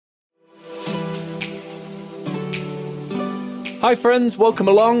Hi friends, welcome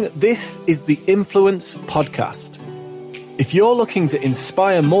along. This is the Influence Podcast. If you're looking to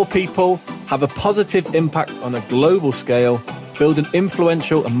inspire more people, have a positive impact on a global scale, build an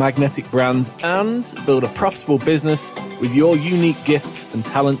influential and magnetic brand, and build a profitable business with your unique gifts and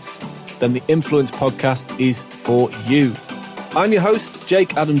talents, then the Influence Podcast is for you. I'm your host,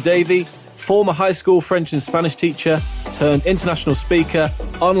 Jake Adam Davey, former high school French and Spanish teacher, turned international speaker,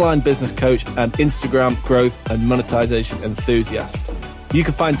 online business coach, and Instagram growth and monetization enthusiast. You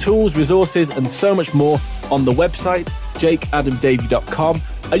can find tools, resources, and so much more on the website, jakeadamdavey.com.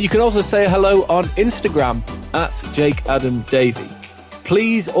 And you can also say hello on Instagram at jakeadamdavey.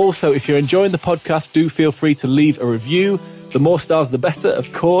 Please also, if you're enjoying the podcast, do feel free to leave a review. The more stars, the better,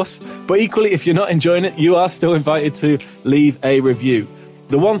 of course. But equally, if you're not enjoying it, you are still invited to leave a review.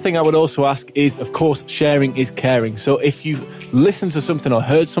 The one thing I would also ask is, of course, sharing is caring. So if you've listened to something or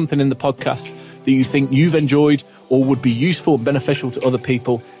heard something in the podcast that you think you've enjoyed or would be useful and beneficial to other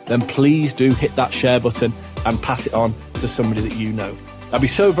people, then please do hit that share button and pass it on to somebody that you know. I'd be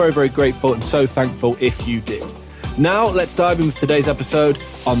so very, very grateful and so thankful if you did. Now, let's dive in with today's episode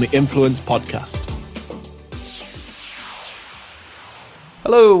on the Influence Podcast.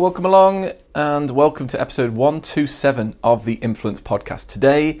 Hello, welcome along, and welcome to episode 127 of the Influence Podcast.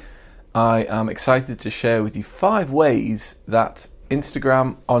 Today, I am excited to share with you 5 ways that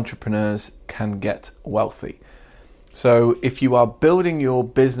Instagram entrepreneurs can get wealthy. So if you are building your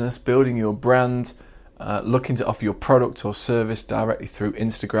business, building your brand, looking to offer your product or service directly through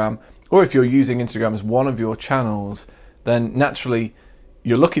Instagram, or if you're using Instagram as one of your channels, then naturally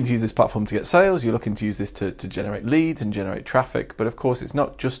you're looking to use this platform to get sales, you're looking to use this to generate leads and generate traffic. But of course, it's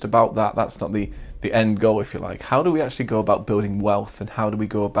not just about that. That's not the end goal, if you like. How do we actually go about building wealth, and how do we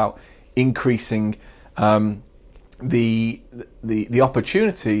go about increasing the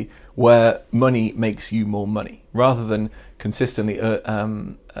opportunity where money makes you more money, rather than consistently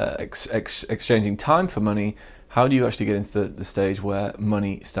exchanging time for money? How do you actually get into the stage where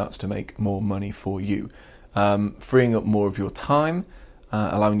money starts to make more money for you, freeing up more of your time,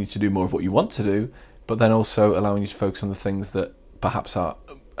 allowing you to do more of what you want to do, but then also allowing you to focus on the things that perhaps are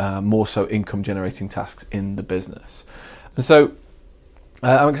more so income generating tasks in the business? And so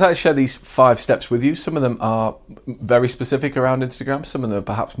I'm excited to share these 5 steps with you. Some of them are very specific around Instagram. Some of them are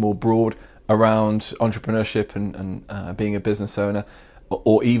perhaps more broad around entrepreneurship and being a business owner,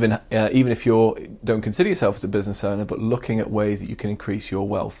 or even if you don't consider yourself as a business owner, but looking at ways that you can increase your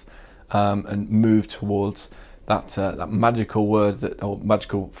wealth and move towards that magical word or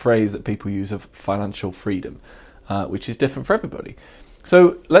magical phrase that people use of financial freedom, which is different for everybody.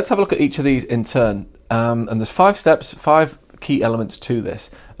 So let's have a look at each of these in turn. And there's 5 steps, 5 key elements to this.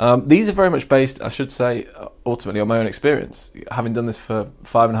 These are very much based, I should say, ultimately on my own experience. Having done this for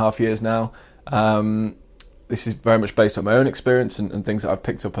 5.5 years now, this is very much based on my own experience and things that I've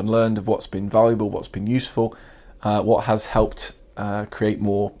picked up and learned of what's been valuable, what's been useful, what has helped create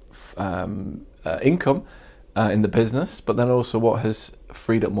more income in the business, but then also what has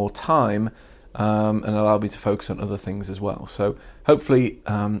freed up more time and allowed me to focus on other things as well. So hopefully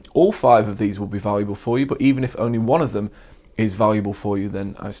all 5 of these will be valuable for you, but even if only one of them is valuable for you,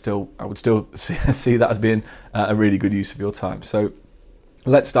 then I would still see that as being a really good use of your time. So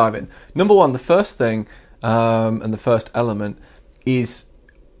let's dive in. Number 1, the first thing and the first element is,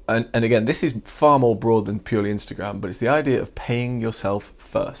 and again, this is far more broad than purely Instagram, but it's the idea of paying yourself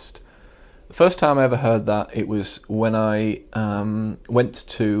first. The first time I ever heard that, it was when I went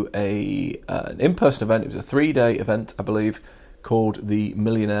to an in-person event. It was a 3-day event, I believe, called the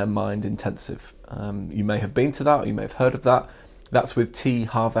Millionaire Mind Intensive. You may have been to that, or you may have heard of that. That's with T.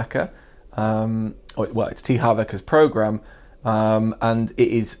 Harv Eker. It's T. Harv Eker's program, and it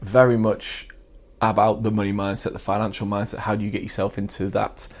is very much about the money mindset, the financial mindset. How do you get yourself into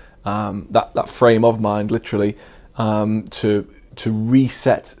that frame of mind, literally, to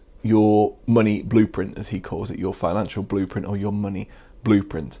reset your money blueprint, as he calls it, your financial blueprint or your money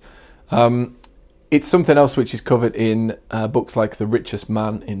blueprint. It's something else which is covered in books like The Richest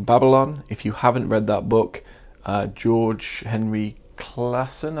Man in Babylon. If you haven't read that book, George Henry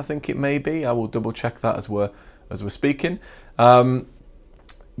Clason, I think it may be. I will double check that as we're speaking. That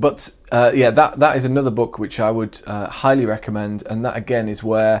is another book which I would highly recommend, and that again is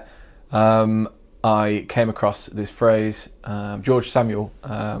where I came across this phrase. George Samuel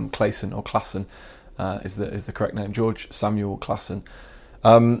Clason, or Clason is the correct name. George Samuel Clason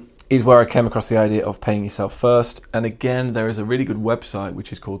is where I came across the idea of paying yourself first. And again, there is a really good website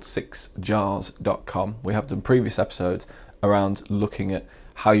which is called 6jars.com. We have done previous episodes around looking at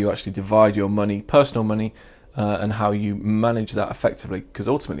how you actually divide your money, personal money, and how you manage that effectively, because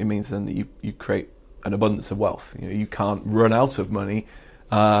ultimately it means then that you create an abundance of wealth. You can't run out of money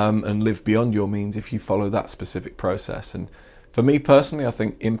and live beyond your means if you follow that specific process. And for me personally, I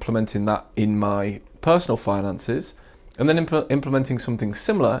think implementing that in my personal finances, and then implementing something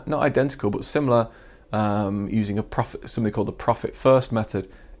similar, not identical but similar, using something called the profit first method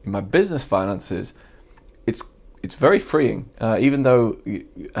in my business finances, it's very freeing. Even though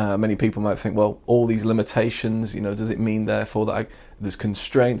many people might think, well, all these limitations, does it mean therefore that there's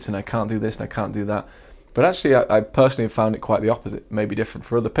constraints and I can't do this and I can't do that? But actually, I personally have found it quite the opposite. It may be different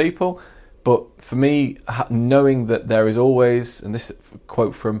for other people, but for me, knowing that there is always, and this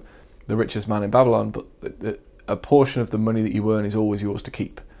quote from The Richest Man in Babylon, but a portion of the money that you earn is always yours to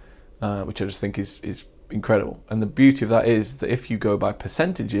keep, which I just think is incredible. And the beauty of that is that if you go by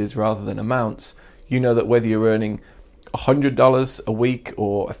percentages rather than amounts, you know that whether you're earning $100 a week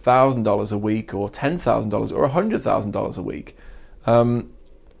or $1,000 a week or $10,000 or $100,000 a week,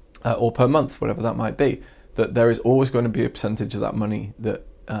 or per month, whatever that might be, that there is always going to be a percentage of that money that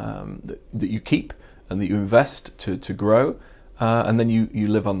you keep and that you invest to grow, and then you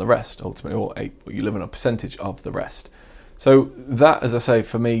live on the rest ultimately, or you live on a percentage of the rest. So that, as I say,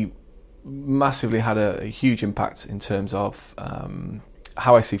 for me, massively had a huge impact in terms of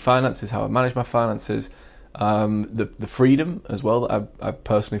how I see finances, how I manage my finances, the freedom as well that I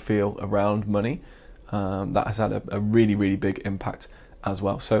personally feel around money. That has had a really, really big impact as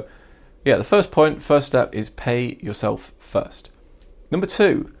well. So yeah, the first step is pay yourself first. Number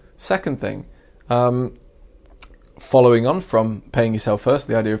two, second thing, following on from paying yourself first,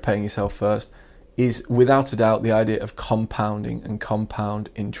 the idea of paying yourself first is without a doubt the idea of compounding and compound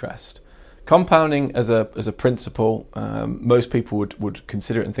interest. Compounding as a principle, most people would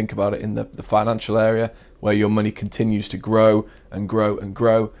consider it and think about it in the financial area, where your money continues to grow and grow and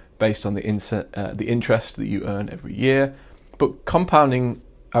grow based on the interest that you earn every year. But compounding,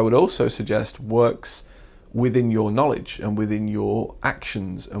 I would also suggest, works within your knowledge and within your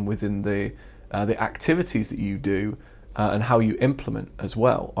actions and within the activities that you do and how you implement as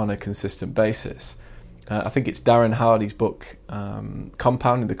well on a consistent basis. I think it's Darren Hardy's book,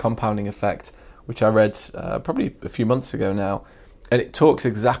 Compounding, the Compounding Effect, which I read probably a few months ago now, and it talks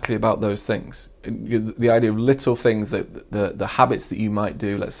exactly about those things. The idea of little things, that the habits that you might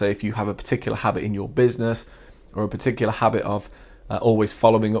do. Let's say if you have a particular habit in your business, or a particular habit of always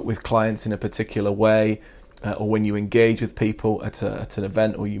following up with clients in a particular way, or when you engage with people at an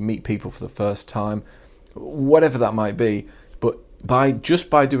event, or you meet people for the first time, whatever that might be. But by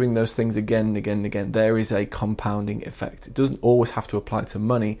doing those things again and again and again, there is a compounding effect. It doesn't always have to apply to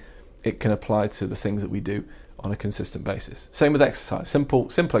money. It can apply to the things that we do on a consistent basis. Same with exercise. Simple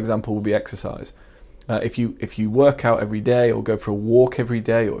example would be exercise. If you work out every day, or go for a walk every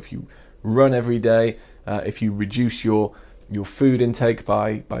day, or if you run every day, if you reduce your food intake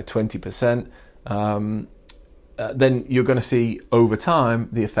by 20%, then you're going to see over time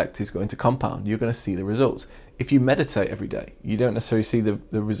the effect is going to compound. You're going to see the results. If you meditate every day, you don't necessarily see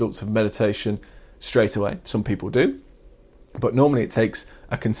the results of meditation straight away. Some people do, but normally it takes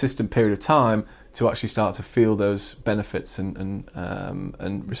a consistent period of time to actually start to feel those benefits and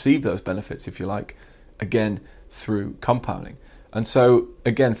receive those benefits, if you like, again through compounding. And so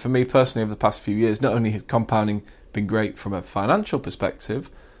again, for me personally, over the past few years, not only has compounding been great from a financial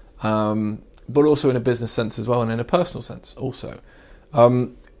perspective, but also in a business sense as well, and in a personal sense also.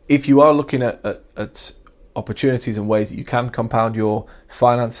 If you are looking at opportunities and ways that you can compound your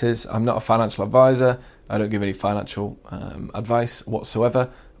finances, I'm not a financial advisor. I don't give any financial advice whatsoever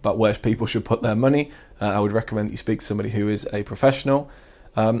about where people should put their money. I would recommend that you speak to somebody who is a professional.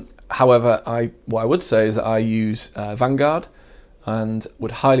 However, what I would say is that I use Vanguard, and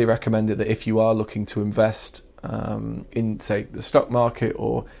would highly recommend it, that if you are looking to invest in, say, the stock market,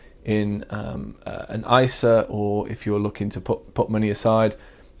 or in an ISA, or if you're looking to put money aside,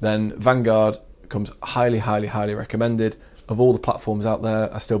 then Vanguard comes highly, highly, highly recommended. Of all the platforms out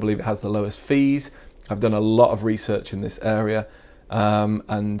there, I still believe it has the lowest fees. I've done a lot of research in this area,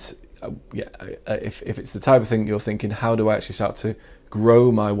 and if it's the type of thing you're thinking, how do I actually start to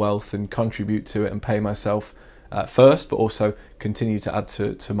grow my wealth and contribute to it and pay myself first, but also continue to add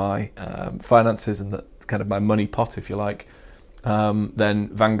to my finances and the kind of my money pot, if you like, then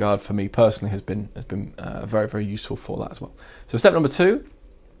Vanguard for me personally has been very, very useful for that as well. So step number two,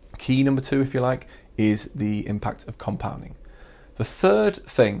 key number two, if you like, is the impact of compounding. The third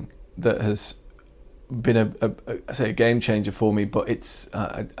thing that has been a game changer for me, but it's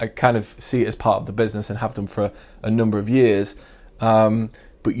I kind of see it as part of the business and have done for a number of years,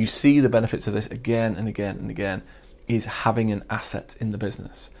 but you see the benefits of this again and again and again, is having an asset in the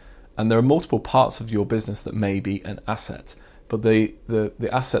business. And there are multiple parts of your business that may be an asset, But the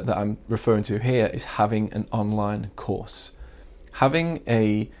asset that I'm referring to here is having an online course. Having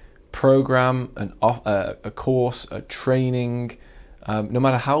a program, a course, a training, no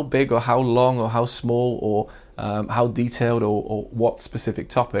matter how big or how long or how small or how detailed or what specific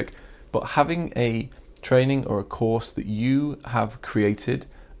topic, but having a training or a course that you have created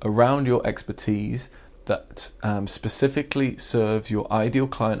around your expertise that specifically serves your ideal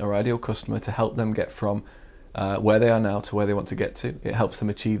client or ideal customer to help them get from where they are now to where they want to get to. It helps them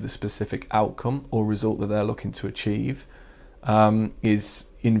achieve the specific outcome or result that they're looking to achieve, is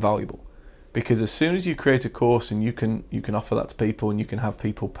invaluable. Because as soon as you create a course and you can offer that to people and you can have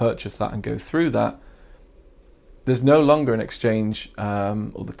people purchase that and go through that, there's no longer an exchange,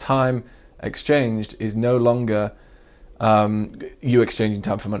 or the time exchanged is no longer you exchanging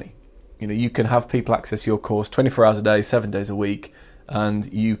time for money. You know, you can have people access your course 24 hours a day, 7 days a week,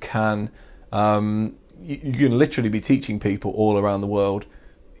 and you can literally be teaching people all around the world,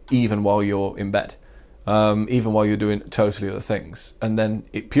 even while you're in bed, even while you're doing totally other things. And then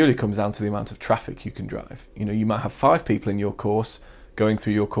it purely comes down to the amount of traffic you can drive. You know, you might have 5 people in your course going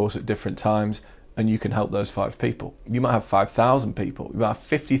through your course at different times, and you can help those 5 people. You might have 5,000 people, you might have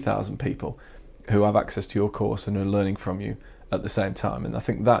 50,000 people who have access to your course and are learning from you at the same time. And I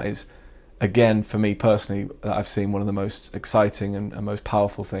think that is, again, for me personally, I've seen one of the most exciting and most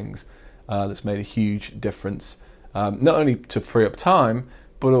powerful things that's made a huge difference, not only to free up time,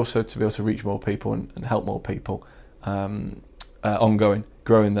 but also to be able to reach more people and help more people ongoing,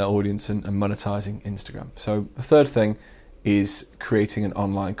 growing their audience and monetizing Instagram. So the third thing is creating an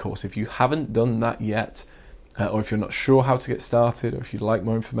online course. If you haven't done that yet, or if you're not sure how to get started, or if you'd like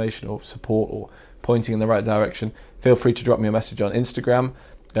more information or support or pointing in the right direction, feel free to drop me a message on Instagram,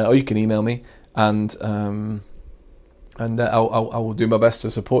 or you can email me, and I will do my best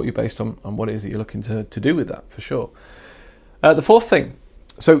to support you based on what it is that you're looking to do with that, for sure. The fourth thing,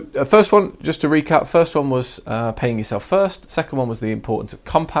 so first one, just to recap, first one was paying yourself first. Second one was the importance of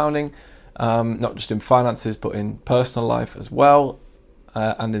compounding, not just in finances, but in personal life as well,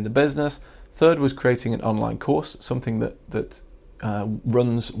 and in the business. Third was creating an online course, something that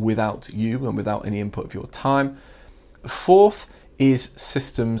runs without you and without any input of your time. Fourth is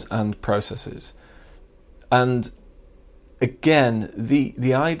systems and processes. And again,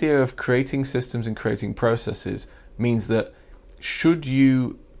 the idea of creating systems and creating processes means that should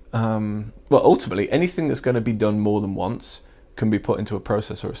you, ultimately anything that's going to be done more than once can be put into a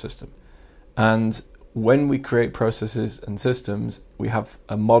process or a system. And when we create processes and systems, we have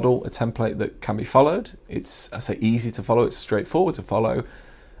a model, a template that can be followed. It's, I say, easy to follow, it's straightforward to follow.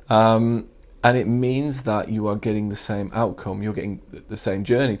 And it means that you are getting the same outcome, you're getting the same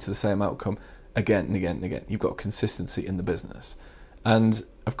journey to the same outcome again and again and again. You've got consistency in the business. And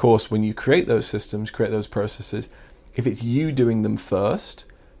of course, when you create those systems, create those processes, if it's you doing them first,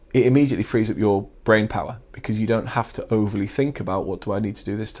 it immediately frees up your brain power, because you don't have to overly think about what do I need to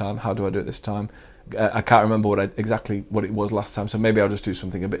do this time, how do I do it this time. I can't remember exactly what it was last time, so maybe I'll just do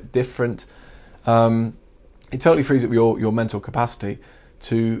something a bit different. It totally frees up your mental capacity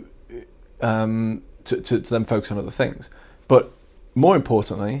to then focus on other things. But more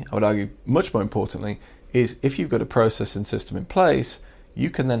importantly, I would argue much more importantly, is if you've got a process and system in place, you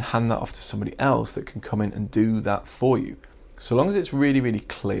can then hand that off to somebody else that can come in and do that for you. So long as it's really, really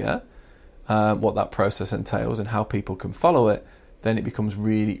clear what that process entails and how people can follow it, then it becomes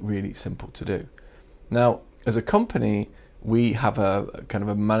really, really simple to do. Now, as a company, we have a kind of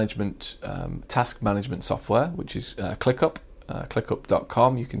a management, task management software, which is ClickUp,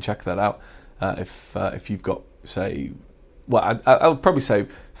 clickup.com. You can check that out if you've got, say, I would probably say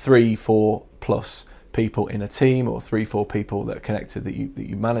 3-4 plus people in a team, or 3-4 people that are connected that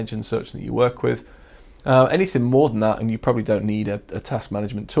you manage and such, that you work with. Anything more than that, and you probably don't need a task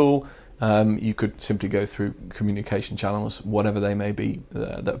management tool. You could simply go through communication channels, whatever they may be,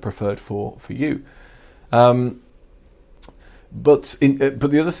 that are preferred for you. But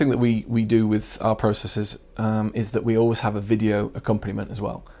the other thing that we do with our processes is that we always have a video accompaniment as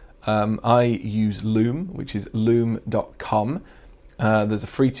well. I use Loom, which is loom.com. There's a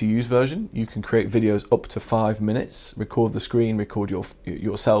free to use version. You can create videos up to 5 minutes, record the screen, record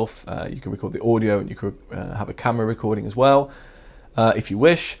yourself. You can record the audio, and you can have a camera recording as well, if you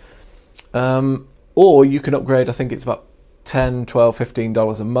wish. Or you can upgrade. I think it's about $10, $12,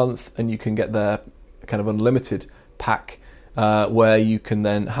 $15 a month, and you can get their kind of unlimited pack, where you can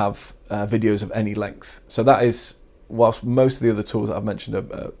then have videos of any length. So that is, whilst most of the other tools that I've mentioned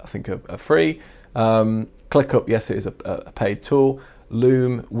I think are free. ClickUp, yes, it is a paid tool.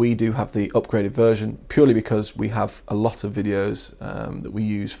 Loom, we do have the upgraded version, purely because we have a lot of videos that we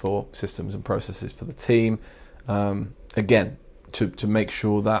use for systems and processes for the team. again, to make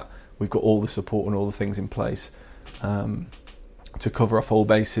sure that we've got all the support and all the things in place to cover off all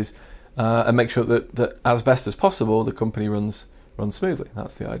bases and make sure that as best as possible the company runs smoothly.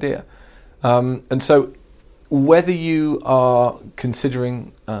 That's the idea. And so whether you are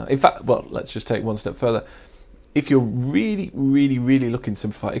considering, in fact, well, let's just take one step further. If you're really, really, really looking to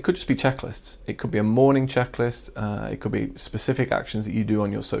simplify, it could just be checklists. It could be a morning checklist. It could be specific actions that you do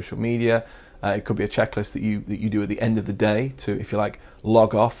on your social media. It could be a checklist that you do at the end of the day to, if you like,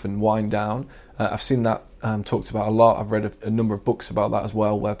 log off and wind down. I've seen that talked about a lot. I've read a number of books about that as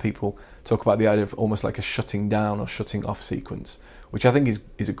well, where people talk about the idea of almost like a shutting down or shutting off sequence, which I think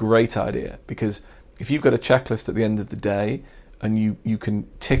is a great idea, because if you've got a checklist at the end of the day and you can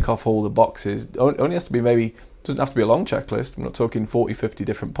tick off all the boxes, it only has to be doesn't have to be a long checklist. I'm not talking 40, 50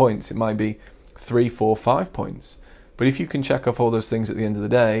 different points. It might be 3, 4, 5 points. But if you can check off all those things at the end of the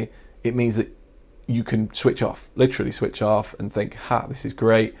day, it means that you can switch off, literally switch off and think, this is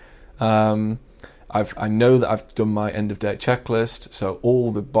great. I know that I've done my end of day checklist, so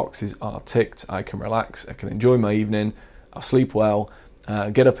all the boxes are ticked. I can relax, I can enjoy my evening, I'll sleep well,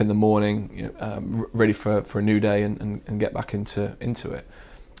 get up in the morning, ready for a new day and get back into it.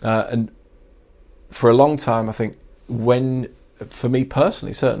 And for a long time, I think for me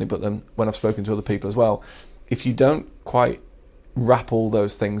personally, certainly, but then when I've spoken to other people as well, if you don't quite wrap all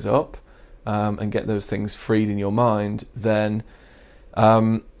those things up and get those things freed in your mind, then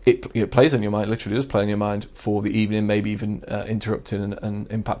it plays on your mind, literally does play on your mind for the evening, maybe even interrupting and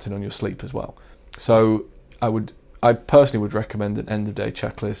impacting on your sleep as well. So I personally would recommend an end of day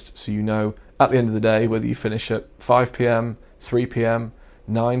checklist, so you know at the end of the day whether you finish at 5 p.m, 3 p.m,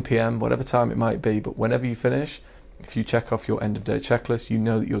 9 p.m, whatever time it might be, but whenever you finish, if you check off your end of day checklist, you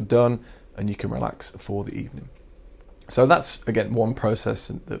know that you're done and you can relax for the evening. So that's, again, one process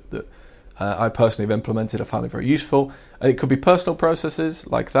that I personally have implemented. I found it very useful. And it could be personal processes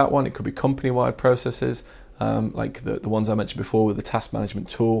like that one. It could be company-wide processes like the ones I mentioned before with the task management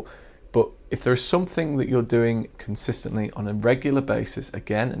tool. But if there is something that you're doing consistently on a regular basis,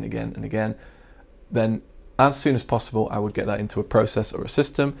 again and again and again, then as soon as possible, I would get that into a process or a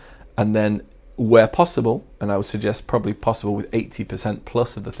system. And then where possible, and I would suggest probably possible with 80%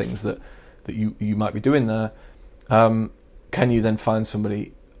 plus of the things that you might be doing there, can you then find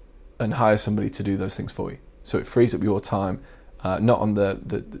somebody and hire somebody to do those things for you? So it frees up your time, not on the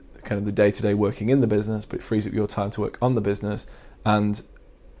kind of the day-to-day working in the business, but it frees up your time to work on the business. And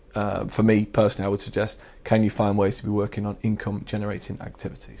for me personally, I would suggest, can you find ways to be working on income-generating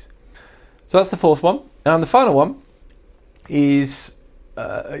activities? So that's the fourth one. And the final one is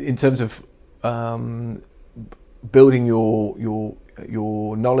in terms of building your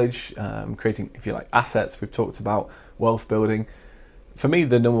knowledge, creating, if you like, assets. We've talked about wealth building. For me,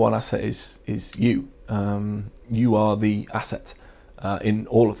 the number one asset is you. You are the asset in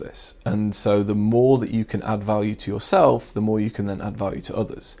all of this. And so the more that you can add value to yourself, the more you can then add value to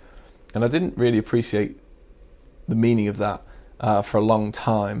others. And I didn't really appreciate the meaning of that for a long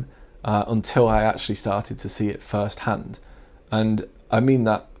time until I actually started to see it firsthand. And I mean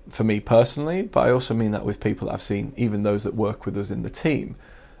that for me personally, but I also mean that with people that I've seen, even those that work with us in the team.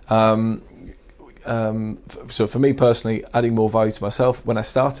 So for me personally, adding more value to myself, when I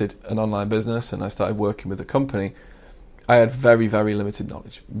started an online business and I started working with a company, I had very, very limited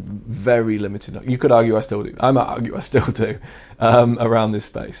knowledge. Very limited knowledge. You could argue I still do. I might argue I still do around this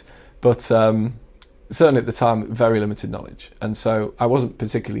space. But certainly at the time, very limited knowledge. And so I wasn't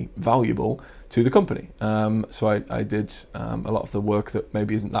particularly valuable to the company. So I did a lot of the work that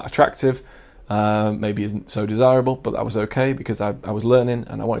maybe isn't that attractive, maybe isn't so desirable, but that was okay because I was learning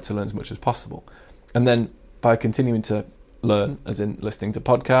and I wanted to learn as much as possible. And then by continuing to learn, as in listening to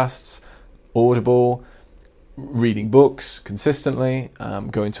podcasts, Audible, reading books consistently,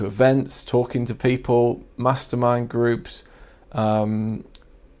 going to events, talking to people, mastermind groups,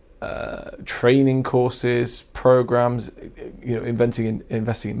 training courses, programs, investing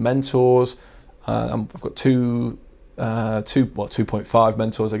in mentors. I've got 2.5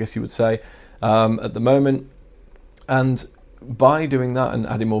 mentors, I guess you would say, at the moment. And by doing that and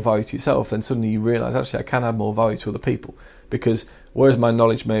adding more value to yourself, then suddenly you realize, actually, I can add more value to other people. Because whereas my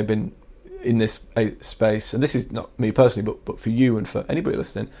knowledge may have been in this space, and this is not me personally, but for you and for anybody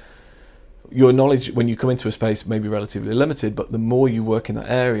listening, your knowledge when you come into a space may be relatively limited, but the more you work in that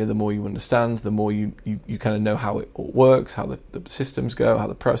area, the more you understand, the more you kind of know how it all works, how the systems go, how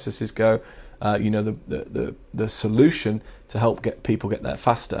the processes go, the solution to help get people get there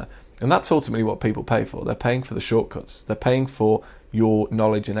faster. And that's ultimately what people pay for. They're paying for the shortcuts. They're paying for your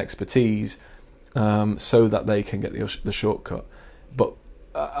knowledge and expertise so that they can get the shortcut. But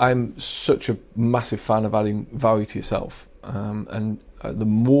I'm such a massive fan of adding value to yourself, and the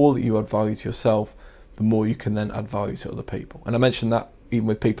more that you add value to yourself, the more you can then add value to other people. And I mentioned that even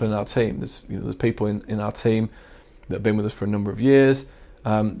with people in our team. There's people in our team that have been with us for a number of years.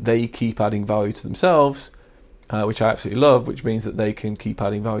 They keep adding value to themselves, which I absolutely love, which means that they can keep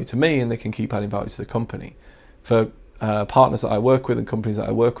adding value to me and they can keep adding value to the company. For partners that I work with and companies that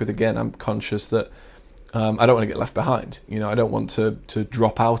I work with, again, I'm conscious that I don't want to get left behind. I don't want to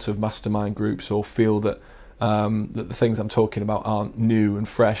drop out of mastermind groups or feel that that the things I'm talking about aren't new and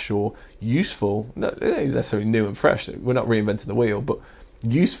fresh or useful. Not necessarily new and fresh. We're not reinventing the wheel, but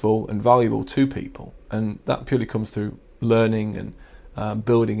useful and valuable to people. And that purely comes through learning and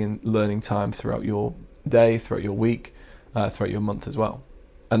building in learning time throughout your day, throughout your week, throughout your month as well.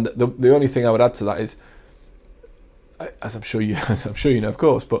 And the only thing I would add to that is, as I'm sure you know, of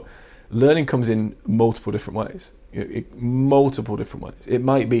course, but learning comes in multiple different ways. Multiple different ways. It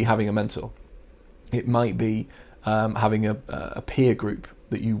might be having a mentor. It might be having a peer group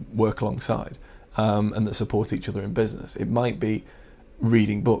that you work alongside and that support each other in business. It might be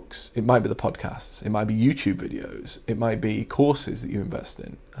reading books. It might be the podcasts. It might be YouTube videos. It might be courses that you invest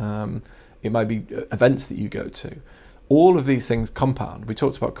in. It might be events that you go to. All of these things compound. We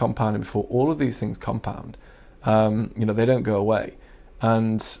talked about compounding before. All of these things compound. They don't go away.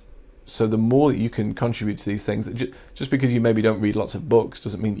 And so the more that you can contribute to these things, just because you maybe don't read lots of books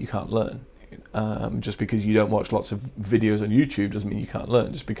doesn't mean that you can't learn. Just because you don't watch lots of videos on YouTube doesn't mean you can't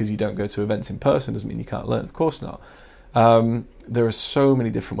learn. Just because you don't go to events in person doesn't mean you can't learn. Of course not. There are so many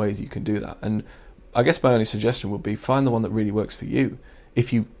different ways you can do that. And I guess my only suggestion would be find the one that really works for you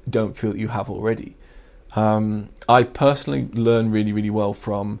if you don't feel that you have already. I personally learn really, really well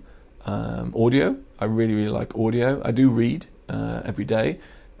from audio. I really, really like audio. I do read every day,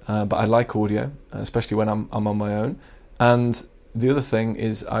 but I like audio, especially when I'm on my own. And the other thing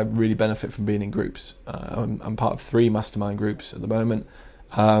is I really benefit from being in groups. I'm part of 3 mastermind groups at the moment,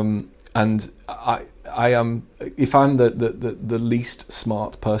 and I am. If I'm the least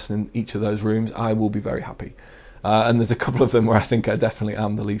smart person in each of those rooms, I will be very happy. And there's a couple of them where I think I definitely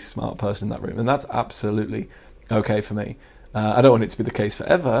am the least smart person in that room, and that's absolutely okay for me. I don't want it to be the case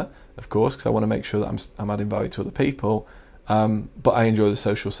forever, of course, because I want to make sure that I'm adding value to other people. But I enjoy the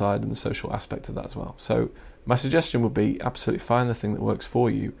social side and the social aspect of that as well. So my suggestion would be absolutely find the thing that works for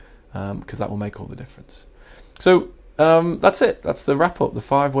you, because that will make all the difference. So that's it. That's the wrap up. The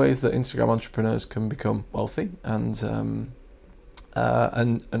 5 ways that Instagram entrepreneurs can become wealthy and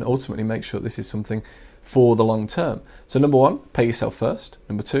ultimately make sure this is something for the long term. So number 1, pay yourself first.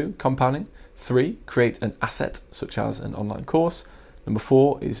 Number 2, compounding. 3, create an asset such as an online course. Number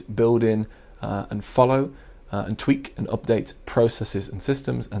 4 is build in and follow and tweak and update processes and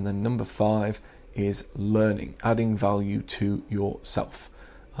systems. And then number 5 is learning, adding value to yourself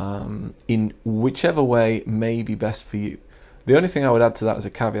in whichever way may be best for you. The only thing I would add to that as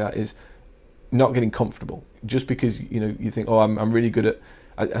a caveat is not getting comfortable. Just because you think, oh, I'm really good at,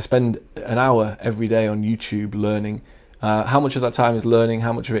 I spend an hour every day on YouTube learning. How much of that time is learning?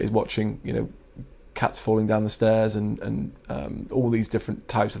 How much of it is watching, cats falling down the stairs and all these different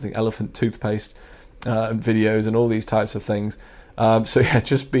types of things, elephant toothpaste and videos and all these types of things. So yeah,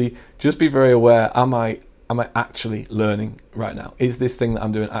 just be very aware. Am I actually learning right now? Is this thing that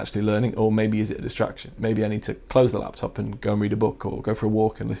I'm doing actually learning, or maybe is it a distraction? Maybe I need to close the laptop and go and read a book, or go for a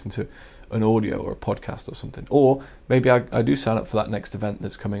walk and listen to an audio or a podcast or something. Or maybe I do sign up for that next event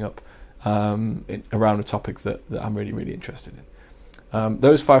that's coming up around a topic that I'm really, really interested in.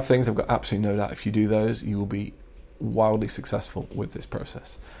 Those 5 things, I've got absolutely no doubt if you do those, you will be wildly successful with this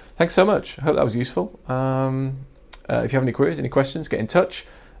process. Thanks so much. I hope that was useful. If you have any queries, any questions, get in touch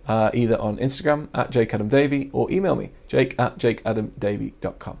either on Instagram @JakeAdamDavey or email me,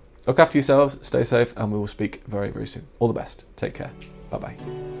 jake@jakeadamdavey.com. Look after yourselves, stay safe, and we will speak very, very soon. All the best. Take care. Bye-bye.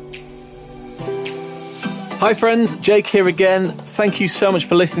 Hi friends, Jake here again. Thank you so much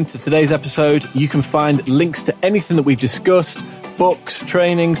for listening to today's episode. You can find links to anything that we've discussed, books,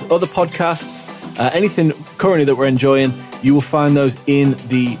 trainings, other podcasts, anything currently that we're enjoying. You will find those in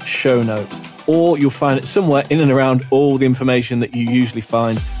the show notes, or you'll find it somewhere in and around all the information that you usually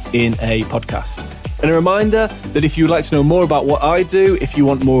find in a podcast. And a reminder that if you'd like to know more about what I do, if you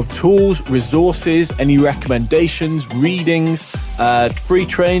want more of tools, resources, any recommendations, readings, free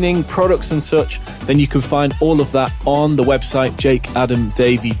training, products and such, then you can find all of that on the website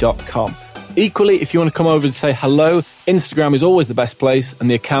jakeadamdavey.com. Equally, if you want to come over and say hello, Instagram is always the best place, and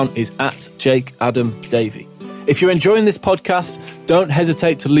the account is @JakeAdamDavey. If you're enjoying this podcast, don't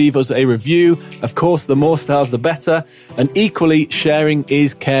hesitate to leave us a review. Of course, the more stars, the better. And equally, sharing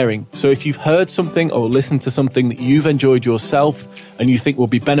is caring. So if you've heard something or listened to something that you've enjoyed yourself and you think will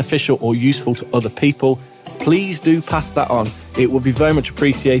be beneficial or useful to other people, please do pass that on. It will be very much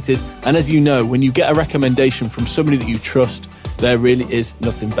appreciated. And as you know, when you get a recommendation from somebody that you trust, there really is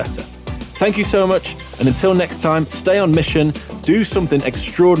nothing better. Thank you so much. And until next time, stay on mission, do something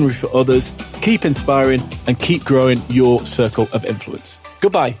extraordinary for others, keep inspiring, and keep growing your circle of influence.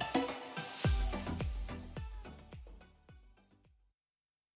 Goodbye.